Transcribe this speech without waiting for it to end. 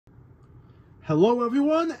Hello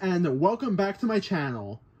everyone, and welcome back to my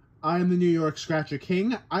channel. I'm the New York Scratcher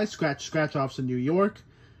King. I scratch scratch-offs in New York,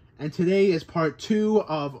 and today is part 2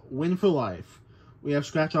 of Win for Life. We have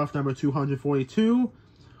scratch-off number 242.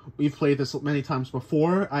 We've played this many times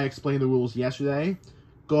before. I explained the rules yesterday.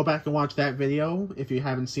 Go back and watch that video if you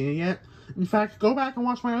haven't seen it yet. In fact, go back and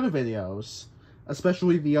watch my other videos,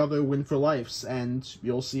 especially the other Win for Lifes, and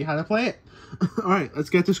you'll see how to play it. Alright,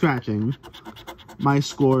 let's get to scratching. My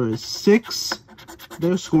score is 6.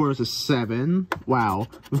 Their score is a 7. Wow.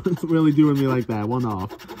 Really doing me like that. One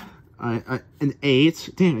off. An 8.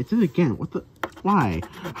 Damn, I did it again. What the? Why?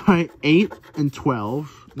 Alright, 8 and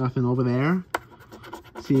 12. Nothing over there.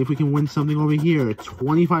 See if we can win something over here.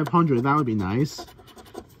 2,500. That would be nice.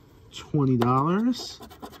 $20.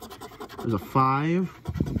 There's a 5.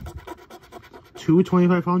 2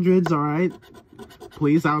 2,500s. Alright.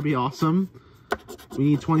 Please, that would be awesome. We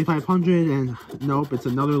need 2,500 and nope, it's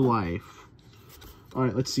another life.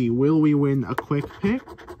 Alright, let's see. Will we win a quick pick?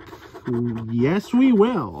 Yes, we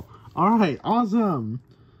will. Alright, awesome.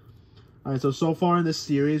 Alright, so far in this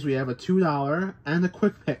series, we have a $2 and a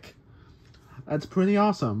quick pick. That's pretty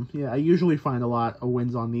awesome. Yeah, I usually find a lot of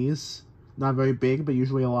wins on these. Not very big, but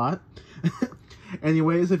usually a lot.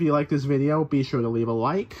 Anyways, if you like this video, be sure to leave a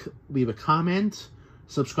like, leave a comment,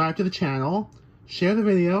 subscribe to the channel, share the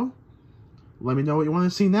video. Let me know what you want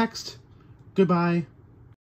to see next. Goodbye.